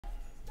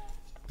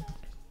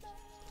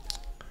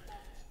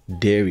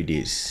There it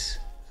is.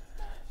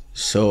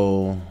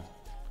 So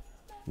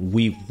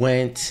we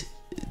went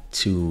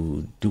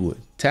to do a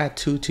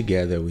tattoo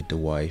together with the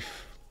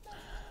wife.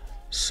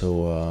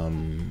 So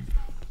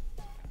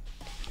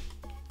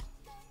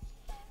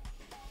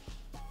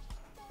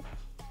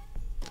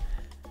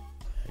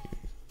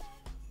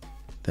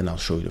then I'll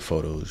show you the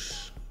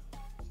photos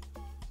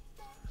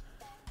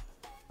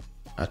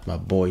at my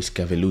boy's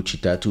Cavellucci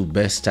Tattoo,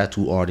 best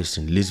tattoo artist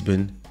in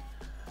Lisbon.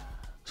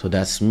 So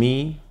that's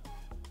me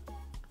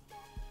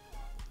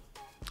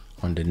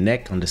on the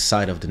neck, on the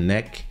side of the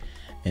neck,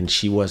 and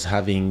she was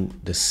having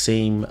the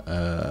same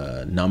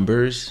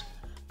numbers.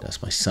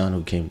 That's my son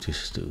who came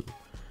to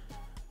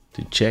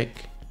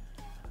check.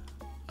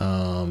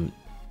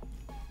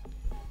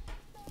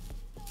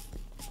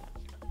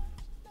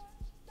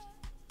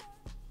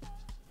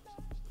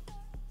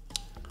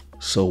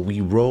 So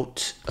we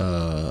wrote,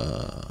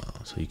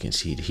 so you can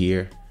see it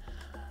here.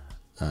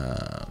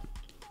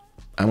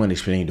 I'm going to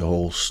explain the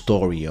whole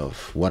story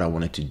of what I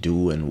wanted to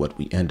do and what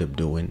we end up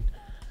doing.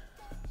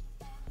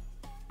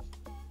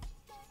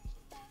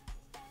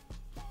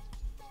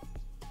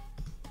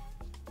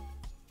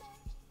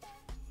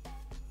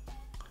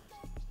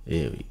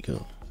 There we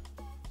go.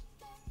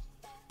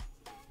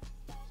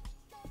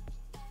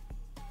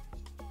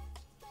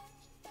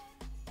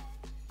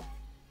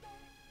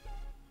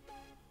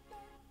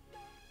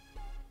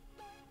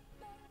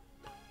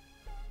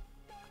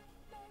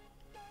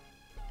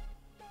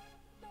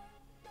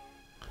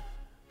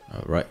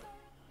 All right.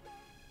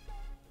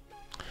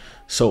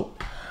 So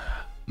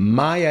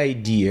my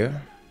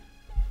idea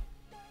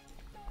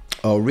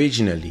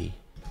originally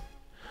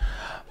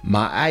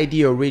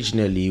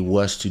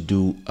was to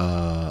do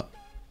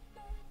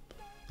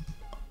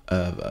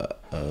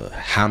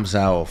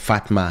Hamza or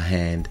Fatma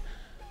hand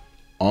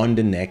on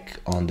the neck,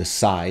 on the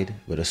side,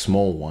 with a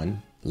small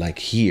one like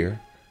here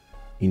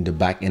in the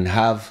back, and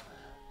have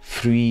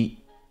 3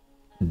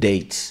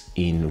 dates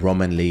in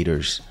Roman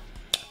letters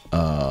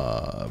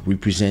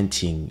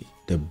representing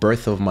the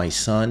birth of my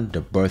son,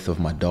 the birth of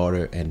my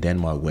daughter, and then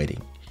my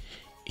wedding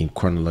in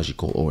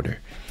chronological order.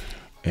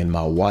 And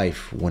my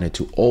wife wanted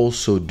to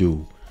also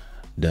do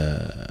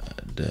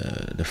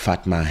the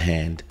Fatma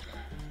hand,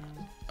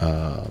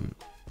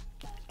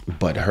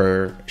 but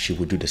she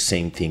would do the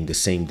same thing, the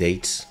same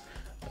dates,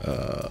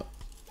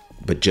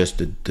 but just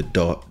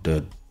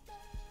the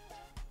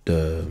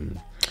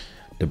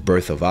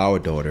birth of our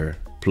daughter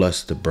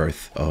plus the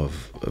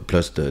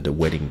the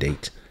wedding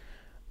date,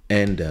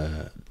 and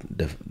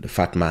the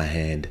Fatma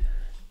hand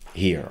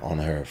here on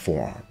her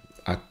forearm.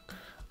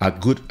 I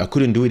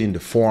couldn't do it in the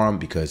forearm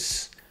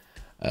because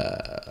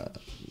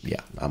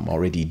I'm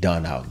already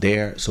done out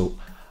there. So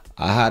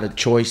I had a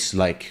choice,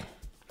 like,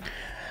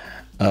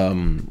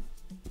 and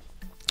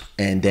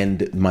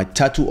then my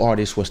tattoo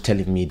artist was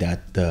telling me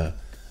that the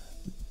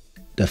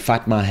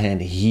Fatma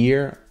hand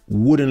here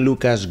wouldn't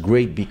look as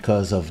great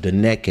because of the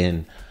neck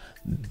and,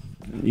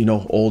 you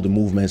know, all the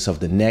movements of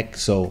the neck.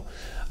 So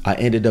I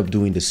ended up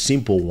doing the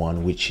simple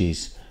one, which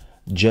is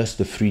just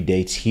the 3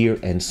 dates here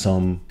and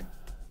some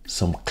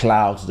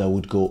clouds that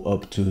would go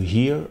up to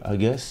here, I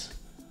guess,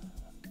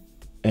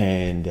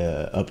 and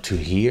up to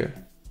here,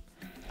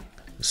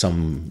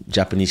 some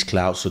Japanese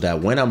clouds, so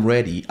that when I'm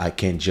ready I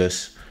can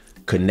just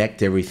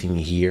connect everything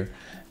here.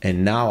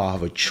 And now I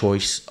have a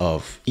choice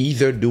of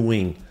either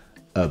doing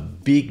a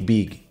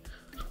big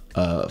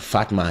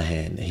Fatma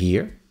hand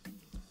here,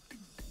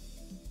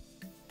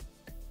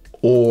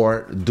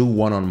 or do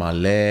one on my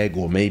leg,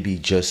 or maybe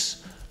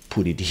just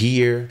put it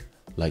here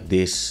like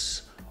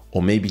this,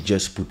 or maybe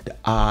just put the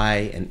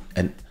eye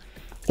and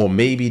or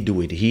maybe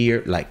do it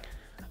here. Like,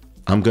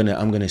 I'm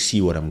gonna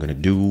see what I'm gonna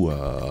do,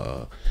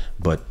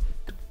 but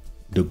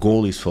the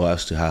goal is for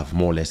us to have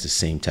more or less the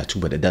same tattoo,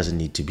 but it doesn't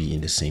need to be in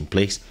the same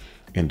place.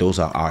 And those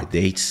are our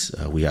dates.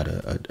 We had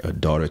a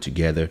daughter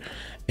together,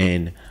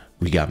 and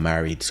we got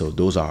married, so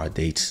those are our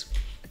dates.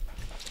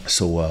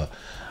 So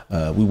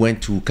we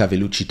went to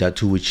Cavellucci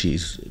Tattoo, which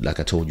is, like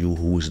I told you,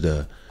 who is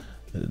the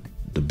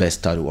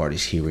best tattoo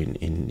artist here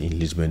in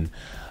Lisbon.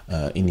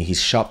 In his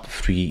shop,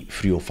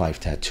 305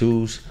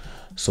 Tattoos.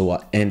 So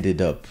I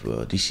ended up,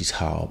 this is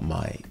how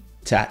my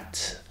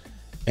tat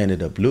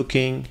ended up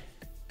looking.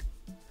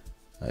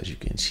 As you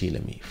can see,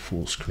 let me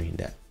full screen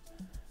that.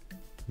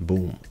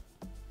 Boom.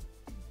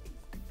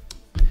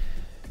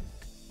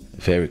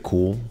 Very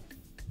cool.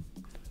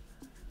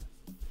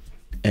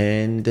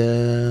 And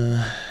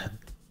the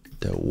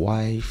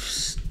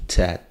wife's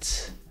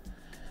tat.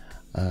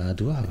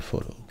 Do I have a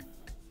photo?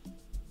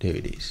 There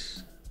it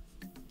is.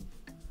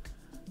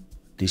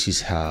 This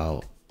is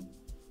how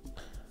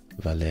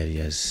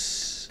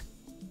Valeria's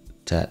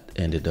tat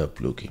ended up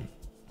looking.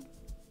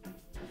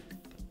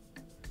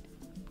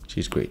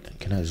 She's great.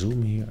 Can I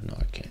zoom here? No,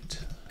 I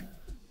can't.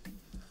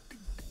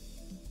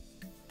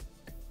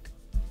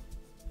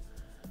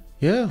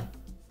 Yeah.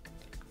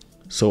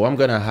 So I'm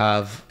gonna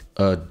have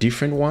a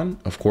different one,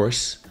 of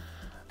course.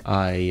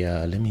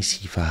 Let me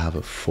see if I have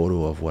a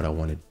photo of what I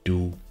want to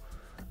do.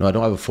 No, I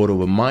don't have a photo,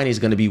 but mine is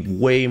gonna be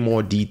way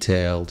more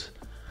detailed.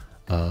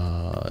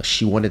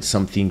 She wanted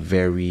something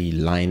very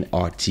line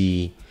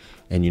arty,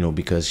 and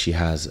because she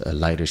has a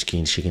lighter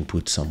skin, she can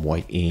put some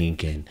white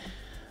ink,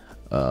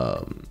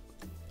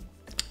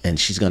 and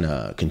she's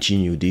gonna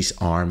continue this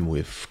arm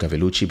with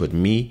Cavellucci. But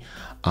me,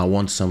 I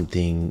want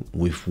something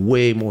with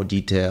way more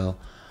detail,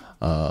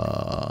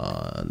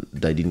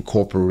 that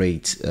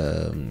incorporate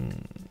a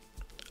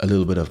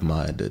little bit of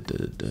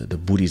the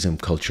Buddhism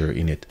culture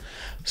in it.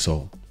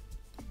 So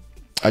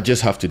I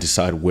just have to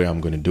decide where I'm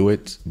gonna do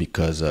it,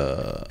 because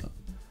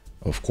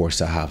of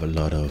course I have a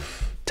lot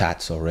of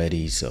tats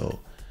already, so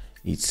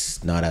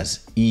it's not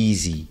as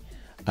easy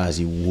as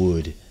it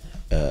would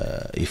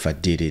if I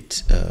did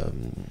it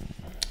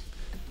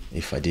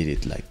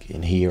like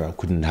in here. I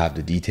couldn't have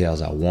the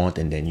details I want,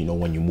 and then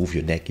when you move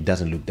your neck, it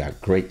doesn't look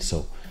that great.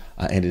 So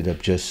I ended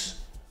up just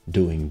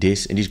doing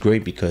this, and it's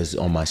great because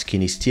on my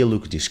skin it still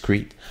looks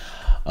discreet.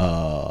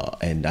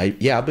 And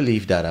I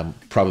believe that I'm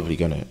probably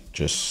gonna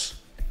just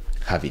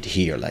have it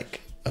here,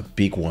 like a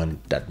big one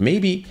that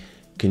maybe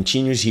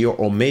continues here,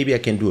 or maybe I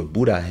can do a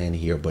Buddha hand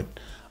here. But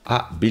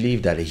I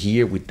believe that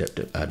here with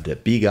the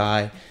big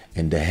eye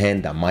and the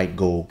hand that might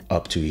go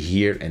up to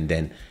here, and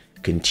then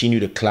continue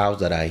the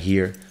clouds that are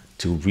here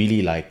to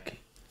really like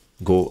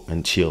go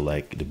until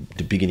like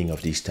the beginning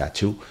of this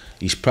tattoo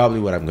is probably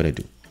what I'm gonna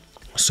do.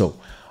 So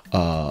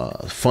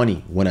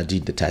funny, when I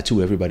did the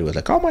tattoo, everybody was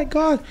like, oh my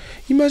god,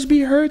 you must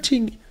be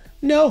hurting.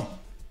 No,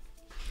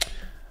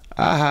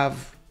 I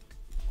have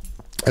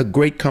a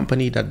great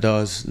company that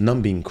does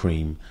numbing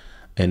cream,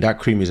 and that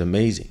cream is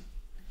amazing.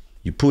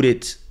 You put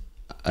it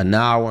an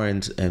hour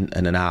and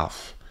a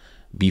half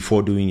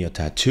before doing your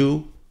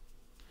tattoo.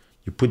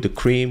 You put the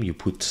cream, you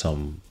put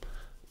some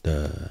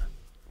the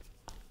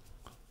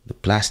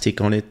plastic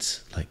on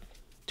it, like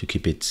to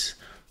keep it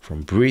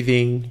from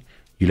breathing.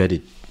 You let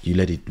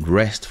it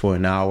rest for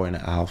an hour and a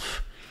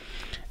half,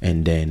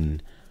 and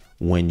then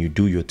when you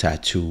do your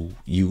tattoo,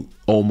 you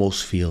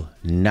almost feel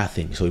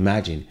nothing. So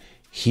imagine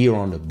here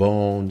on the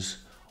bones,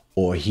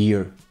 or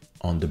here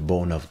on the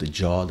bone of the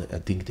jaw. I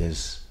think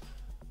there's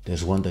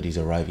one that is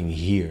arriving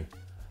here.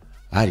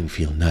 I didn't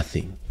feel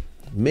nothing.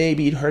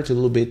 Maybe it hurts a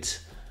little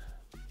bit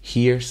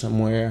here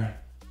somewhere,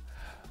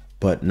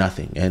 but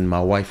nothing. And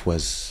my wife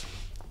was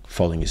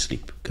falling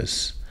asleep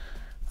because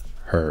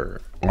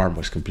her arm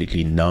was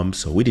completely numb,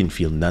 so we didn't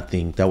feel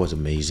nothing. That was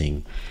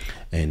amazing.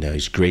 And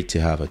it's great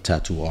to have a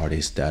tattoo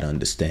artist that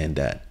understand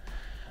that.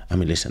 I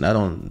mean, listen, I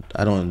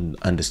don't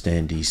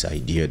understand this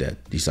idea,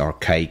 that this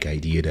archaic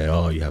idea that,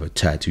 oh, you have a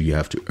tattoo, you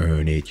have to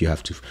earn it, you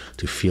have to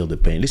feel the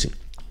pain. Listen,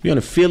 you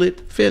want to feel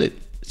it,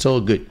 it's all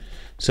good.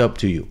 It's up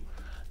to you.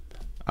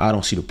 I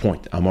don't see the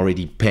point. I'm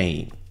already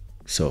paying,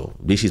 so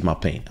this is my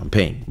pain. I'm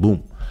paying,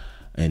 boom.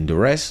 And the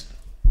rest,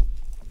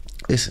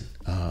 listen,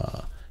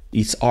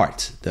 it's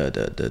art.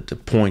 The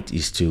point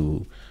is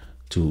to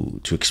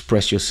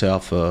express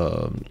yourself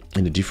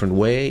in a different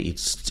way.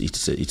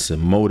 It's a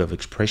mode of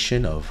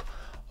expression of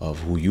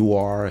who you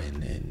are,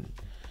 and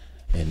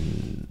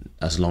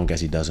as long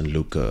as it doesn't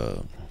look,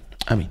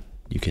 I mean,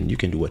 you can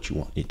do what you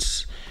want.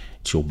 It's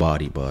your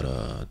body,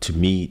 but to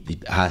me,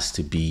 it has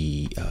to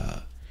be.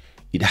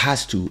 It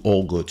has to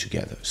all go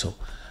together. So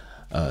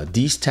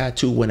this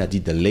tattoo, when I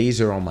did the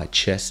laser on my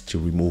chest to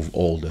remove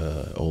all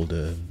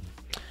the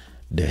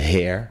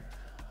hair,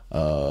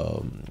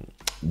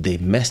 they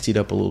messed it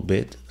up a little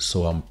bit.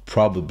 So I'm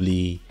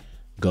probably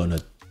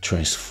gonna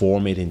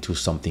transform it into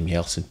something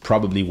else, and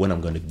probably when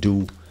I'm gonna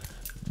do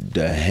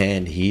the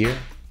hand here,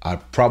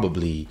 I'll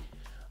probably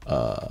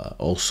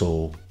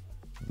also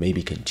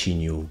maybe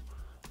continue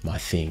my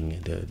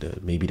thing,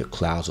 maybe the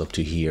clouds up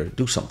to here,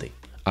 do something,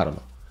 I don't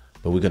know.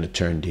 But we're gonna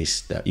turn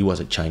this, it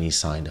was a Chinese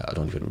sign, I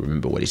don't even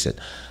remember what he said,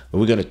 but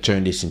we're gonna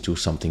turn this into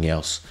something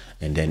else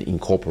and then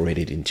incorporate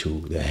it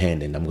into the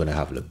hand. And I'm gonna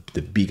have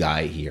the big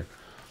eye here,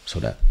 so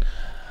that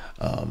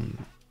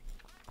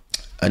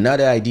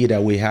another idea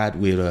that we had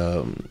with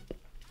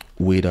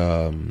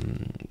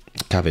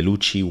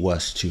Cavellucci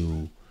was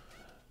to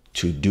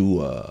do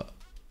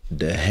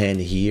the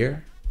hand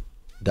here,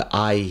 the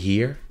eye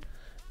here,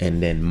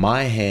 and then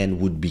my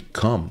hand would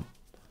become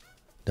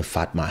the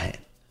Fatma hand.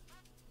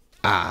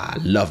 I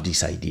love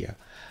this idea.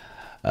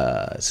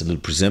 It's a little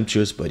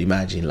presumptuous, but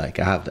imagine like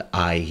I have the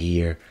eye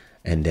here,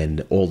 and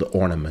then all the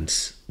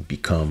ornaments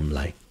become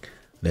like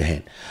the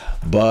hand.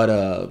 But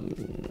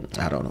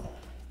I don't know.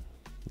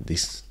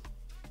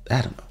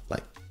 I don't know.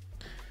 Like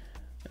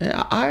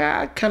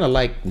I kind of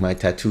like my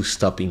tattoo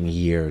stopping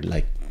here.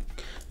 Like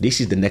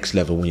this is the next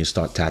level when you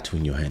start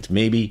tattooing your hands.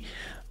 Maybe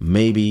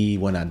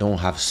when I don't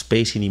have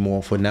space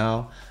anymore, for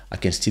now, I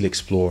can still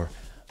explore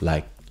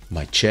like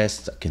my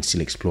chest. I can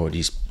still explore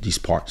this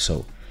part.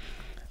 So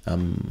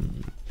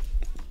I'm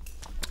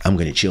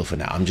gonna chill for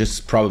now. I'm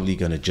just probably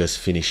gonna just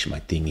finish my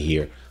thing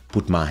here,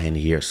 put my hand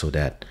here, so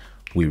that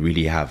we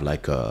really have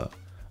like a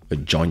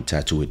joint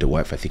tattoo with the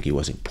wife. I think it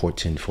was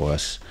important for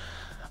us.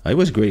 It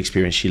was a great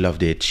experience. She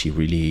loved it. She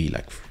really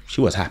she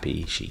was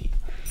happy. She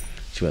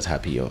was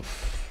happy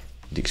of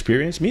the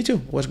experience. Me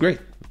too. It was great.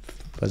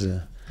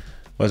 It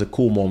was a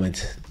cool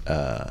moment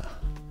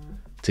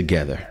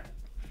together.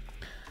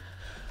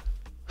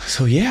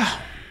 So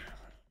yeah.